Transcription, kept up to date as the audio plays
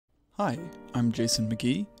Hi, I'm Jason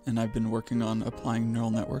McGee, and I've been working on applying neural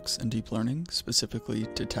networks and deep learning, specifically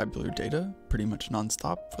to tabular data, pretty much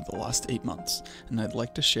nonstop for the last 8 months, and I'd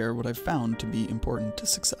like to share what I've found to be important to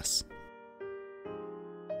success.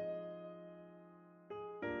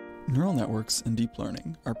 Neural networks and deep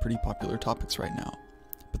learning are pretty popular topics right now,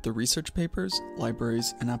 but the research papers,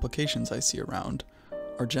 libraries, and applications I see around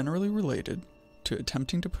are generally related to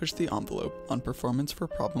attempting to push the envelope on performance for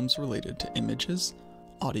problems related to images,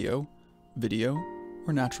 audio, video,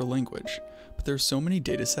 or natural language, but there are so many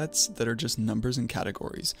datasets that are just numbers and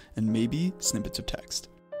categories, and maybe snippets of text.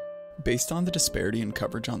 Based on the disparity in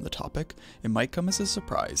coverage on the topic, it might come as a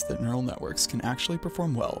surprise that neural networks can actually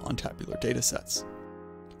perform well on tabular datasets.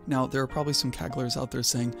 Now, there are probably some cagglers out there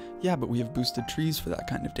saying, yeah, but we have boosted trees for that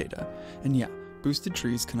kind of data. And yeah, boosted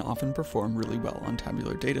trees can often perform really well on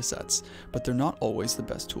tabular datasets, but they're not always the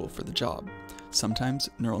best tool for the job. Sometimes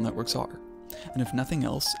neural networks are. And if nothing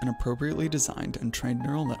else, an appropriately designed and trained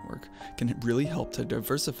neural network can really help to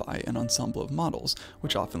diversify an ensemble of models,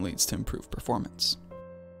 which often leads to improved performance.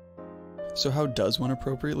 So how does one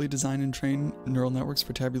appropriately design and train neural networks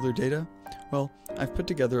for tabular data? Well, I've put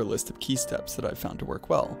together a list of key steps that I've found to work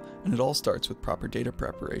well, and it all starts with proper data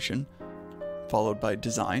preparation, followed by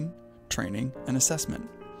design, training, and assessment,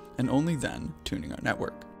 and only then tuning our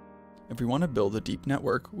network. If we want to build a deep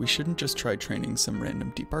network, we shouldn't just try training some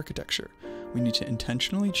random deep architecture. We need to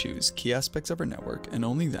intentionally choose key aspects of our network and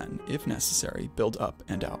only then, if necessary, build up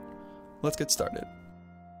and out. Let's get started.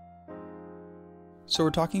 So we're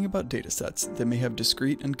talking about datasets that may have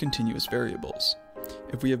discrete and continuous variables.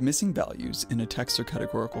 If we have missing values in a text or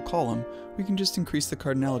categorical column, we can just increase the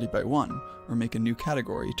cardinality by 1, or make a new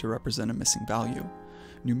category to represent a missing value.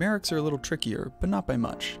 Numerics are a little trickier, but not by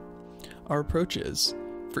much. Our approach is,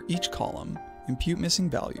 for each column, impute missing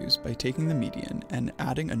values by taking the median and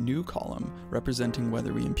adding a new column representing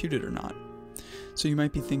whether we impute it or not. So you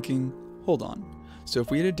might be thinking, hold on, so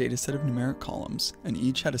if we had a dataset of numeric columns and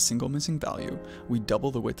each had a single missing value, we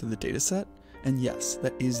double the width of the dataset? And yes,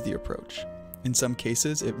 that is the approach. In some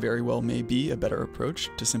cases, it very well may be a better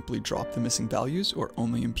approach to simply drop the missing values or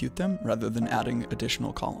only impute them rather than adding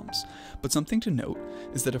additional columns. But something to note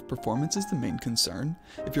is that if performance is the main concern,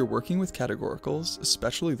 if you're working with categoricals,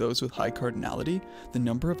 especially those with high cardinality, the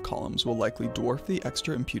number of columns will likely dwarf the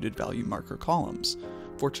extra imputed value marker columns.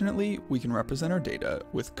 Fortunately, we can represent our data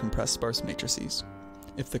with compressed sparse matrices.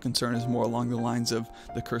 If the concern is more along the lines of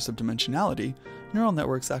the curse of dimensionality, neural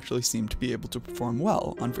networks actually seem to be able to perform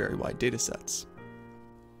well on very wide datasets.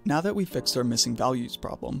 Now that we've fixed our missing values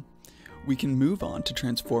problem, we can move on to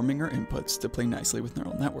transforming our inputs to play nicely with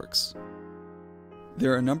neural networks.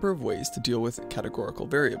 There are a number of ways to deal with categorical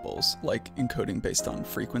variables, like encoding based on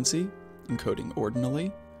frequency, encoding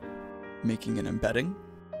ordinally, making an embedding,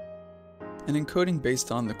 and encoding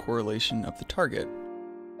based on the correlation of the target,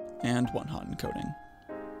 and one-hot encoding.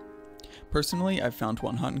 Personally, I've found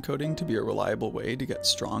one-hot encoding to be a reliable way to get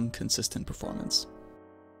strong, consistent performance.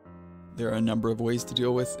 There are a number of ways to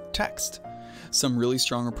deal with text. Some really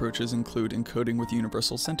strong approaches include encoding with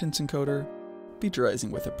universal sentence encoder, featureizing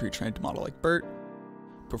with a pre-trained model like BERT,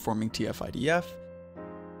 performing TF-IDF,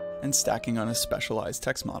 and stacking on a specialized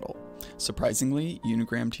text model. Surprisingly,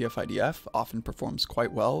 unigram TF-IDF often performs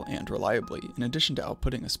quite well and reliably, in addition to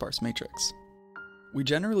outputting a sparse matrix. We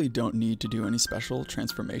generally don't need to do any special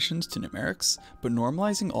transformations to numerics, but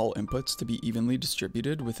normalizing all inputs to be evenly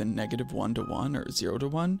distributed within -1 to 1 or 0 to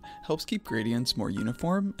 1 helps keep gradients more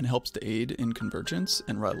uniform and helps to aid in convergence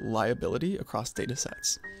and reliability across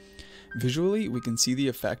datasets. Visually, we can see the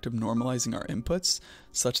effect of normalizing our inputs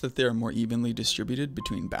such that they are more evenly distributed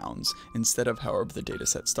between bounds, instead of however the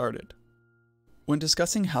dataset started. When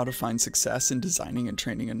discussing how to find success in designing and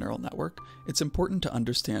training a neural network, it's important to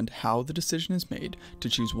understand how the decision is made to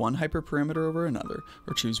choose one hyperparameter over another,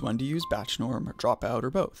 or choose when to use batch norm or dropout, or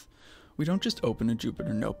both. We don't just open a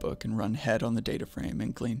Jupyter notebook and run head on the data frame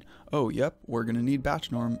and glean, oh yep, we're going to need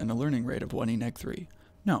batch norm and a learning rate of 1e-3.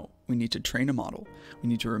 No, we need to train a model. We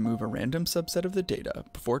need to remove a random subset of the data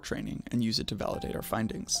before training and use it to validate our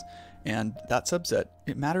findings. And that subset,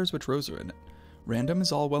 it matters which rows are in it. Random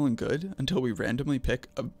is all well and good until we randomly pick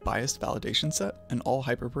a biased validation set and all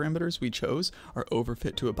hyperparameters we chose are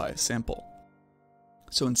overfit to a biased sample.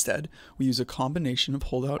 So instead, we use a combination of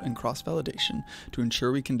holdout and cross-validation to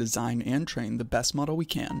ensure we can design and train the best model we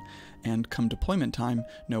can, and come deployment time,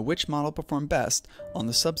 know which model performed best on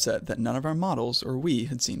the subset that none of our models or we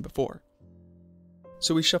had seen before.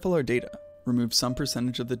 So we shuffle our data, remove some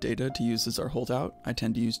percentage of the data to use as our holdout, I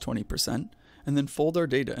tend to use 20%, and then fold our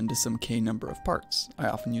data into some k number of parts, I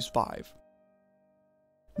often use 5.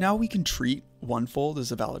 Now we can treat one fold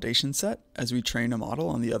as a validation set as we train a model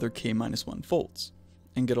on the other k-1 folds,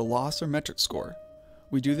 and get a loss or metric score.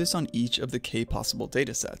 We do this on each of the k possible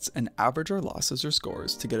datasets and average our losses or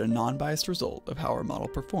scores to get a non-biased result of how our model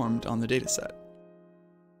performed on the dataset.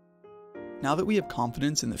 Now that we have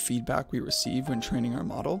confidence in the feedback we receive when training our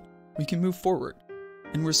model, we can move forward.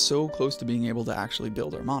 And we're so close to being able to actually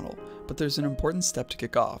build our model, but there's an important step to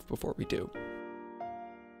kick off before we do.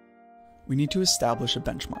 We need to establish a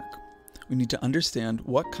benchmark. We need to understand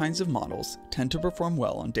what kinds of models tend to perform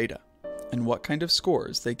well on data, and what kind of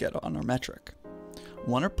scores they get on our metric.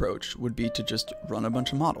 One approach would be to just run a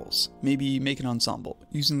bunch of models, maybe make an ensemble,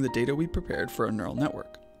 using the data we prepared for a neural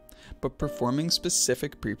network. But performing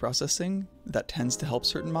specific preprocessing that tends to help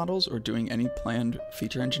certain models or doing any planned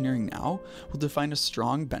feature engineering now will define a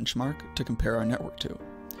strong benchmark to compare our network to.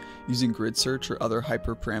 Using grid search or other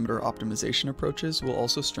hyperparameter optimization approaches will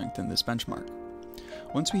also strengthen this benchmark.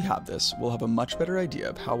 Once we have this, we'll have a much better idea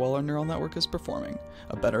of how well our neural network is performing,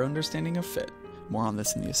 a better understanding of fit, more on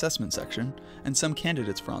this in the assessment section, and some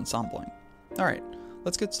candidates for ensembling. Alright,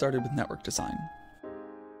 let's get started with network design.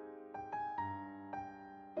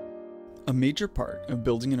 A major part of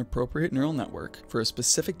building an appropriate neural network for a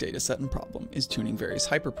specific dataset and problem is tuning various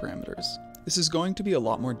hyperparameters. This is going to be a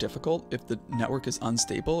lot more difficult if the network is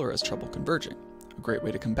unstable or has trouble converging. A great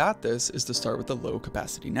way to combat this is to start with a low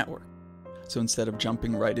capacity network. So instead of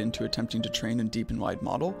jumping right into attempting to train a deep and wide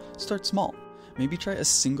model, start small. Maybe try a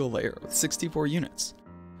single layer with 64 units.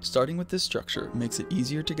 Starting with this structure makes it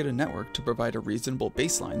easier to get a network to provide a reasonable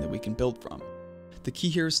baseline that we can build from. The key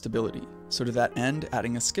here is stability, so to that end,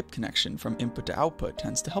 adding a skip connection from input to output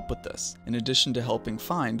tends to help with this, in addition to helping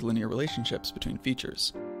find linear relationships between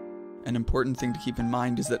features. An important thing to keep in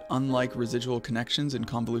mind is that unlike residual connections in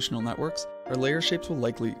convolutional networks, our layer shapes will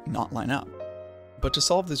likely not line up. But to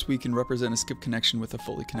solve this, we can represent a skip connection with a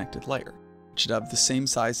fully connected layer. It should have the same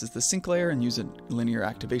size as the sync layer and use a linear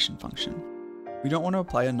activation function. We don't want to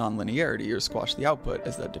apply a nonlinearity or squash the output,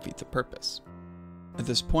 as that defeats the purpose. At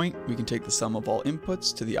this point, we can take the sum of all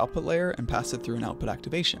inputs to the output layer and pass it through an output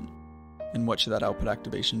activation. And what should that output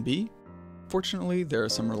activation be? Fortunately, there are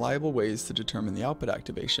some reliable ways to determine the output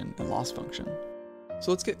activation and loss function.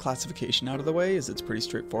 So let's get classification out of the way, as it's pretty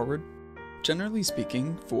straightforward. Generally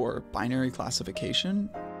speaking, for binary classification,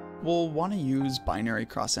 we'll want to use binary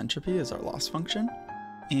cross entropy as our loss function,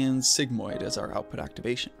 and sigmoid as our output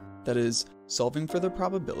activation. That is, solving for the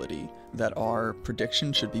probability that our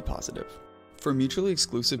prediction should be positive. For mutually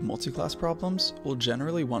exclusive multiclass problems, we'll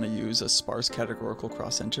generally want to use a sparse categorical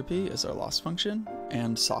cross entropy as our loss function,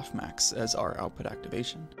 and softmax as our output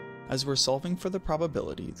activation, as we're solving for the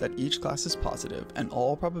probability that each class is positive and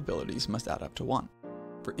all probabilities must add up to 1.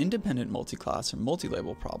 For independent multiclass or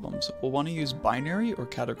multilabel problems, we'll want to use binary or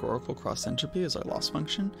categorical cross entropy as our loss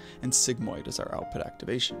function, and sigmoid as our output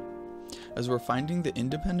activation, as we're finding the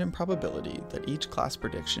independent probability that each class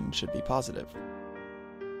prediction should be positive.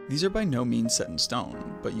 These are by no means set in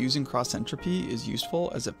stone, but using cross entropy is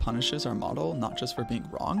useful as it punishes our model not just for being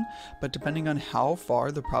wrong, but depending on how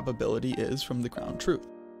far the probability is from the ground truth.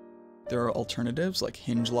 There are alternatives like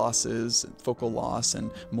hinge losses, focal loss,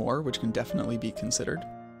 and more, which can definitely be considered.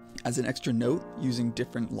 As an extra note, using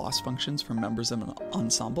different loss functions from members of an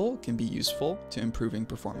ensemble can be useful to improving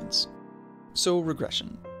performance. So,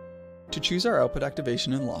 regression. To choose our output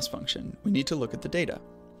activation and loss function, we need to look at the data.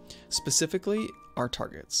 Specifically, our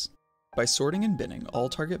targets. By sorting and binning all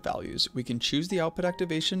target values, we can choose the output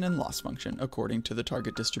activation and loss function according to the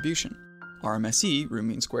target distribution. RMSE, root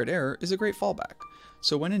mean squared error, is a great fallback,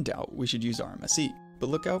 so when in doubt, we should use RMSE, but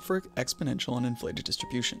look out for exponential and inflated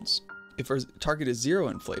distributions. If our target is 0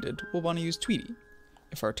 inflated, we'll want to use Tweety.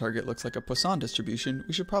 If our target looks like a Poisson distribution,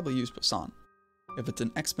 we should probably use Poisson. If it's an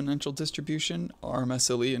exponential distribution,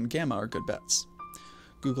 RMSLE and gamma are good bets.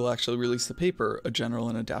 Google actually released a paper, A General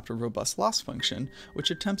and Adaptive Robust Loss Function,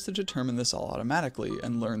 which attempts to determine this all automatically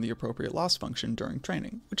and learn the appropriate loss function during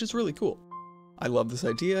training, which is really cool. I love this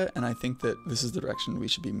idea, and I think that this is the direction we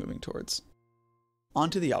should be moving towards. On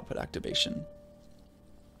to the output activation.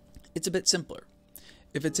 It's a bit simpler.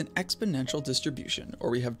 If it's an exponential distribution,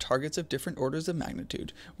 or we have targets of different orders of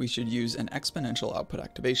magnitude, we should use an exponential output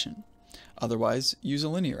activation. Otherwise, use a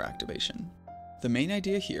linear activation. The main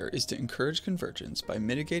idea here is to encourage convergence by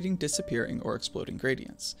mitigating disappearing or exploding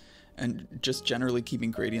gradients, and just generally keeping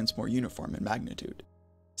gradients more uniform in magnitude.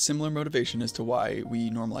 Similar motivation as to why we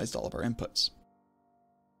normalized all of our inputs.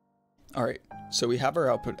 Alright, so we have our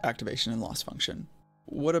output activation and loss function.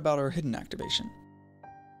 What about our hidden activation?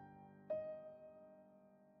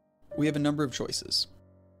 We have a number of choices.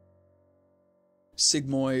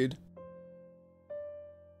 Sigmoid,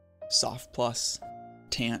 soft plus,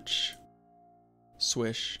 tanch,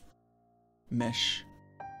 swish, mish.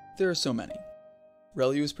 There are so many.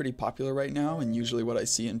 ReLU is pretty popular right now, and usually what I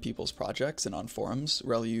see in people's projects and on forums,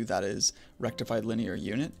 ReLU, that is rectified linear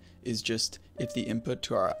unit, is just if the input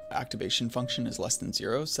to our activation function is less than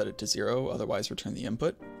 0, set it to 0, otherwise return the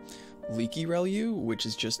input. Leaky ReLU, which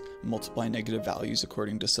is just multiply negative values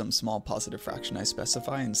according to some small positive fraction I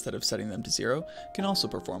specify instead of setting them to 0, can also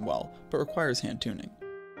perform well, but requires hand tuning.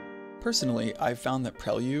 Personally, I've found that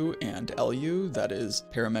PRELU and LU, that is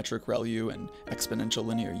parametric ReLU and exponential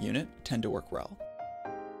linear unit, tend to work well.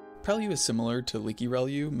 PRELU is similar to leaky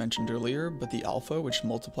ReLU mentioned earlier, but the alpha, which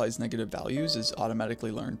multiplies negative values, is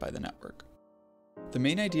automatically learned by the network. The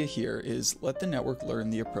main idea here is let the network learn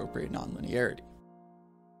the appropriate nonlinearity.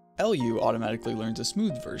 LU automatically learns a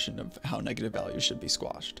smooth version of how negative values should be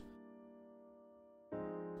squashed.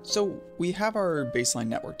 So we have our baseline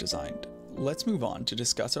network designed. Let's move on to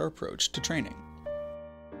discuss our approach to training.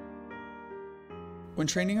 When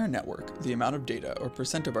training our network, the amount of data or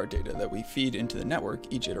percent of our data that we feed into the network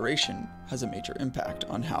each iteration has a major impact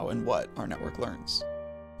on how and what our network learns.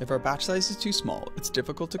 If our batch size is too small, it's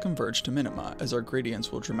difficult to converge to minima as our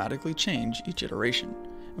gradients will dramatically change each iteration,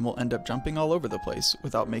 and we'll end up jumping all over the place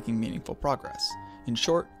without making meaningful progress. In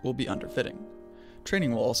short, we'll be underfitting.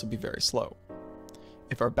 Training will also be very slow.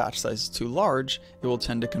 If our batch size is too large, it will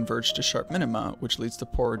tend to converge to sharp minima, which leads to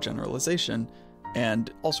poorer generalization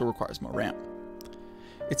and also requires more RAM.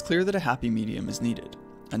 It's clear that a happy medium is needed,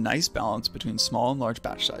 a nice balance between small and large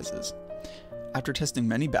batch sizes. After testing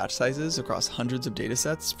many batch sizes across hundreds of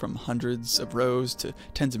datasets, from hundreds of rows to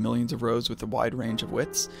tens of millions of rows with a wide range of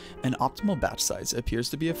widths, an optimal batch size appears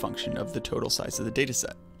to be a function of the total size of the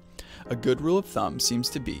dataset. A good rule of thumb seems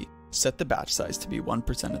to be set the batch size to be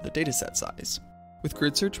 1% of the dataset size. With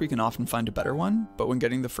grid search, we can often find a better one, but when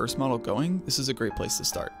getting the first model going, this is a great place to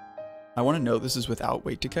start. I want to note this is without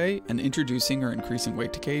weight decay, and introducing or increasing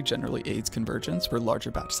weight decay generally aids convergence for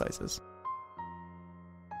larger batch sizes.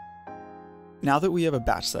 Now that we have a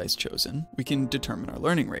batch size chosen, we can determine our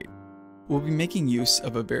learning rate. We'll be making use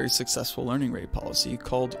of a very successful learning rate policy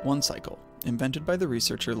called one cycle, invented by the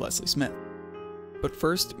researcher Leslie Smith. But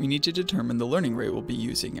first, we need to determine the learning rate we'll be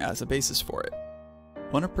using as a basis for it.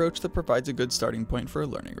 One approach that provides a good starting point for a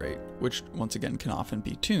learning rate, which once again can often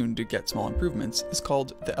be tuned to get small improvements, is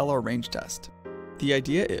called the LR range test. The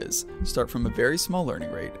idea is, start from a very small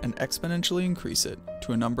learning rate and exponentially increase it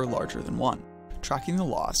to a number larger than 1, tracking the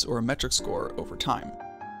loss or a metric score over time.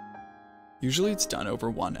 Usually it's done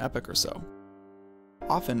over 1 epoch or so.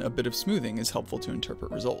 Often a bit of smoothing is helpful to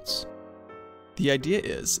interpret results. The idea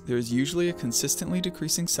is, there is usually a consistently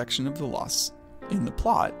decreasing section of the loss in the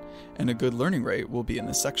plot, and a good learning rate will be in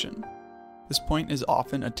this section. This point is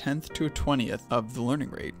often a 10th to a 20th of the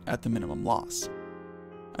learning rate at the minimum loss.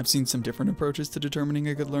 I've seen some different approaches to determining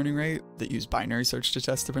a good learning rate that use binary search to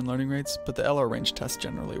test different learning rates, but the LR range test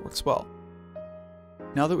generally works well.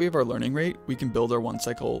 Now that we have our learning rate, we can build our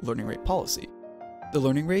one-cycle learning rate policy. The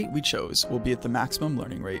learning rate we chose will be at the maximum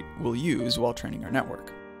learning rate we'll use while training our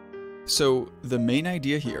network. So the main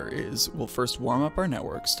idea here is we'll first warm up our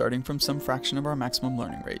network starting from some fraction of our maximum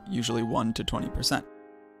learning rate, usually 1 to 20%.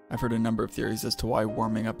 I've heard a number of theories as to why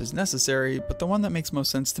warming up is necessary, but the one that makes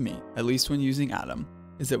most sense to me, at least when using Atom,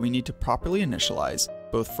 is that we need to properly initialize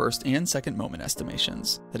both first and second moment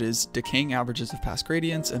estimations, that is, decaying averages of past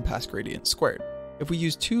gradients and past gradients squared. If we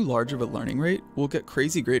use too large of a learning rate, we'll get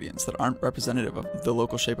crazy gradients that aren't representative of the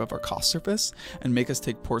local shape of our cost surface and make us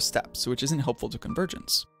take poor steps, which isn't helpful to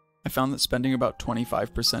convergence. I found that spending about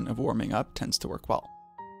 25% of warming up tends to work well.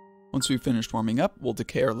 Once we've finished warming up, we'll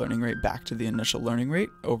decay our learning rate back to the initial learning rate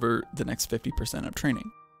over the next 50% of training.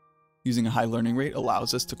 Using a high learning rate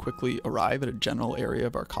allows us to quickly arrive at a general area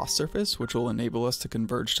of our cost surface, which will enable us to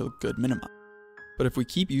converge to good minima. But if we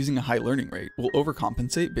keep using a high learning rate, we'll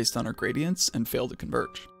overcompensate based on our gradients and fail to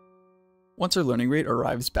converge. Once our learning rate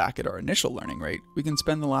arrives back at our initial learning rate, we can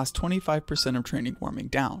spend the last 25% of training warming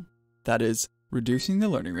down. That is, reducing the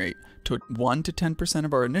learning rate to 1 to 10%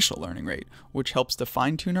 of our initial learning rate, which helps to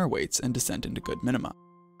fine-tune our weights and descend into good minima.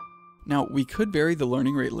 Now, we could vary the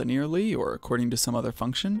learning rate linearly or according to some other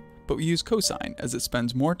function, but we use cosine as it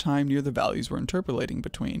spends more time near the values we're interpolating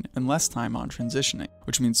between and less time on transitioning,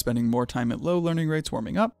 which means spending more time at low learning rates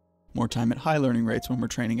warming up, more time at high learning rates when we're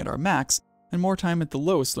training at our max, and more time at the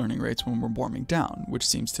lowest learning rates when we're warming down, which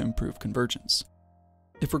seems to improve convergence.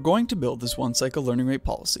 If we're going to build this one-cycle learning rate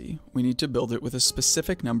policy, we need to build it with a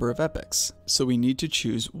specific number of epochs, so we need to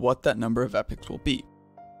choose what that number of epochs will be.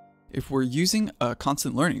 If we're using a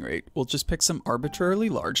constant learning rate, we'll just pick some arbitrarily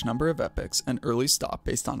large number of epochs and early stop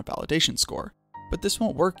based on a validation score, but this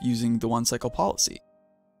won't work using the one-cycle policy.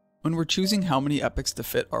 When we're choosing how many epochs to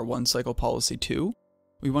fit our one-cycle policy to,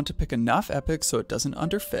 we want to pick enough epochs so it doesn't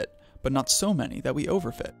underfit, but not so many that we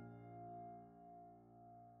overfit.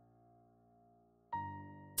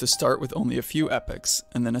 To start with only a few epochs,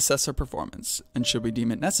 and then assess our performance, and should we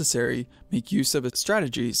deem it necessary, make use of a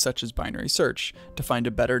strategy such as binary search to find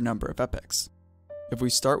a better number of epochs. If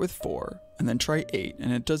we start with 4, and then try 8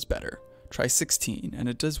 and it does better, try 16 and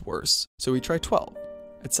it does worse, so we try 12,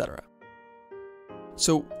 etc.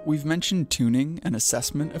 So we've mentioned tuning and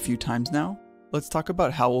assessment a few times now. Let's talk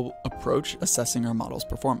about how we'll approach assessing our model's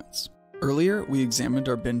performance. Earlier, we examined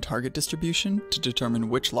our bin target distribution to determine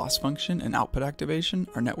which loss function and output activation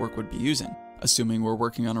our network would be using. Assuming we're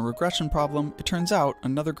working on a regression problem, it turns out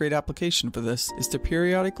another great application for this is to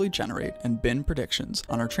periodically generate and bin predictions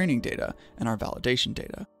on our training data and our validation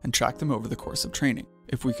data, and track them over the course of training.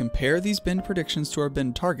 If we compare these bin predictions to our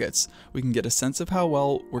bin targets, we can get a sense of how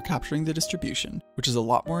well we're capturing the distribution, which is a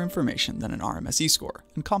lot more information than an RMSE score,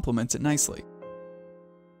 and complements it nicely.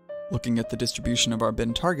 Looking at the distribution of our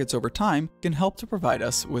bin targets over time can help to provide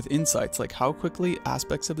us with insights like how quickly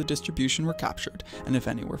aspects of the distribution were captured, and if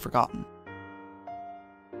any were forgotten.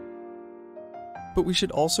 But we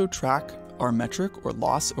should also track our metric or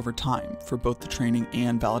loss over time for both the training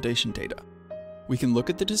and validation data. We can look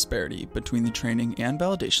at the disparity between the training and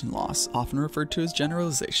validation loss, often referred to as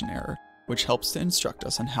generalization error, which helps to instruct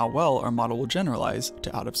us on how well our model will generalize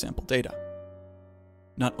to out-of-sample data.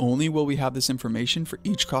 Not only will we have this information for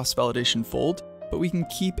each cross-validation fold, but we can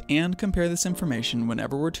keep and compare this information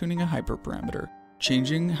whenever we're tuning a hyperparameter,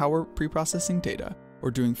 changing how we're preprocessing data,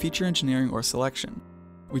 or doing feature engineering or selection.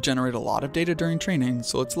 We generate a lot of data during training,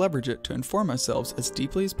 so let's leverage it to inform ourselves as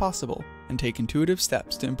deeply as possible and take intuitive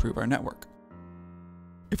steps to improve our network.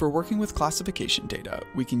 If we're working with classification data,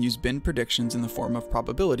 we can use bin predictions in the form of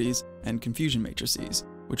probabilities and confusion matrices,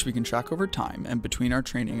 which we can track over time and between our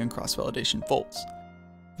training and cross-validation folds.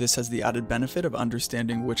 This has the added benefit of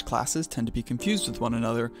understanding which classes tend to be confused with one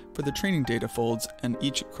another for the training data folds and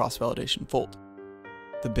each cross-validation fold.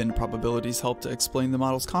 The bin probabilities help to explain the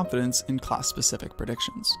model's confidence in class-specific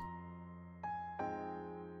predictions.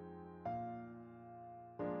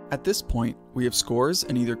 At this point, we have scores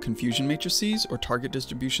and either confusion matrices or target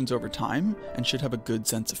distributions over time and should have a good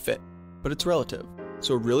sense of fit, but it's relative,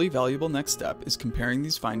 so a really valuable next step is comparing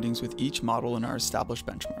these findings with each model in our established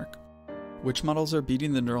benchmark. Which models are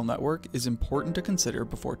beating the neural network is important to consider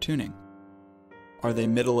before tuning. Are they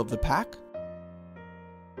middle of the pack?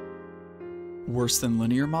 Worse than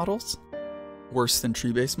linear models? Worse than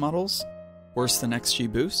tree-based models? Worse than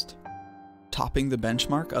XGBoost? Topping the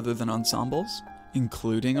benchmark other than ensembles?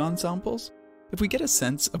 Including ensembles? If we get a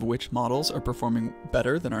sense of which models are performing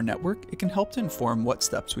better than our network, it can help to inform what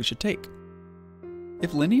steps we should take.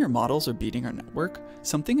 If linear models are beating our network,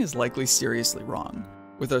 something is likely seriously wrong.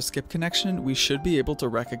 With our skip connection, we should be able to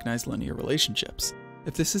recognize linear relationships.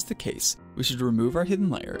 If this is the case, we should remove our hidden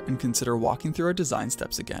layer and consider walking through our design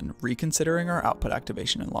steps again, reconsidering our output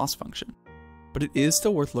activation and loss function. But it is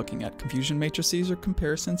still worth looking at confusion matrices or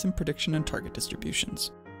comparisons in prediction and target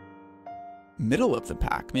distributions. Middle of the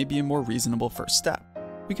pack may be a more reasonable first step.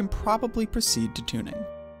 We can probably proceed to tuning.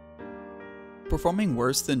 Performing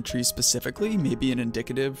worse than trees specifically may be an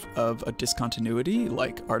indicative of a discontinuity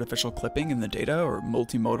like artificial clipping in the data or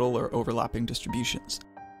multimodal or overlapping distributions.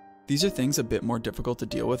 These are things a bit more difficult to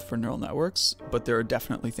deal with for neural networks, but there are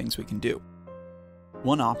definitely things we can do.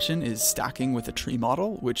 One option is stacking with a tree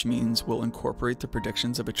model, which means we'll incorporate the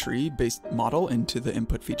predictions of a tree-based model into the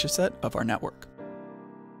input feature set of our network.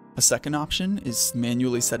 A second option is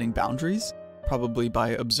manually setting boundaries, probably by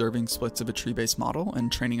observing splits of a tree-based model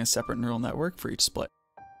and training a separate neural network for each split.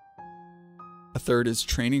 A third is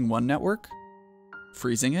training one network,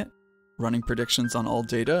 freezing it, running predictions on all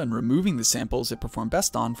data and removing the samples it performed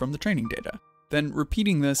best on from the training data, then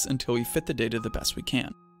repeating this until we fit the data the best we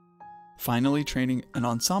can. Finally, training an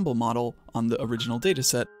ensemble model on the original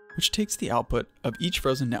dataset, which takes the output of each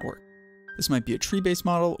frozen network. This might be a tree-based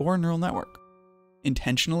model or a neural network.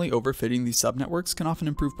 Intentionally overfitting these subnetworks can often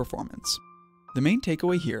improve performance. The main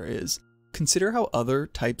takeaway here is, consider how other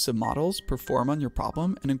types of models perform on your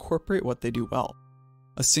problem and incorporate what they do well.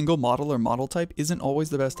 A single model or model type isn't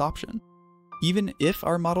always the best option. Even if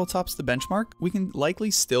our model tops the benchmark, we can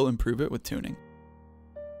likely still improve it with tuning.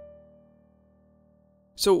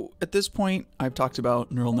 So at this point, I've talked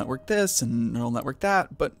about neural network this and neural network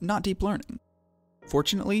that, but not deep learning.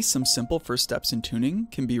 Fortunately, some simple first steps in tuning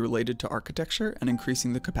can be related to architecture and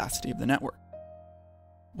increasing the capacity of the network.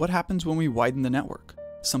 What happens when we widen the network?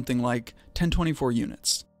 Something like 1024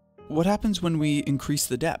 units. What happens when we increase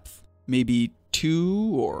the depth? Maybe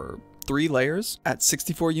 2 or 3 layers at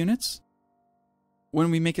 64 units? When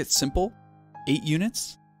we make it simple, 8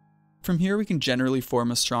 units, from here we can generally form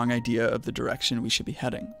a strong idea of the direction we should be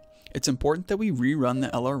heading. It's important that we rerun the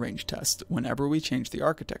LR range test whenever we change the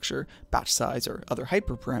architecture, batch size, or other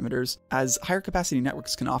hyperparameters, as higher capacity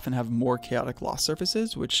networks can often have more chaotic loss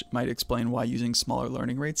surfaces, which might explain why using smaller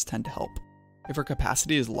learning rates tend to help. If our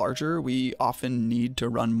capacity is larger, we often need to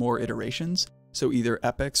run more iterations, so either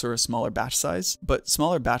epochs or a smaller batch size, but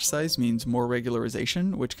smaller batch size means more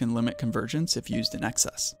regularization, which can limit convergence if used in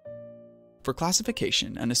excess. For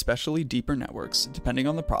classification, and especially deeper networks, depending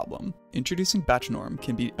on the problem, introducing batch norm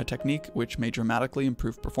can be a technique which may dramatically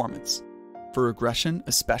improve performance. For regression,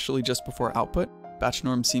 especially just before output, batch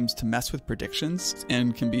norm seems to mess with predictions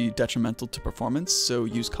and can be detrimental to performance, so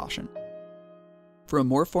use caution. For a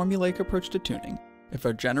more formulaic approach to tuning, if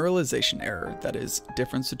our generalization error, that is,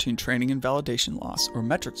 difference between training and validation loss or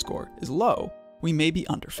metric score, is low, we may be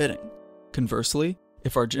underfitting. Conversely,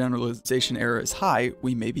 if our generalization error is high,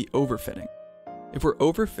 we may be overfitting. If we're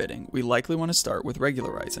overfitting, we likely want to start with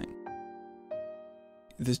regularizing.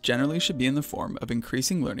 This generally should be in the form of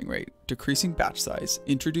increasing learning rate, decreasing batch size,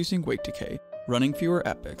 introducing weight decay, running fewer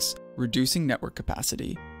epochs, reducing network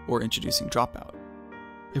capacity, or introducing dropout.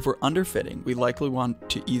 If we're underfitting, we likely want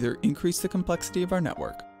to either increase the complexity of our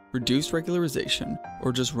network, reduce regularization,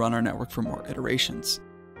 or just run our network for more iterations.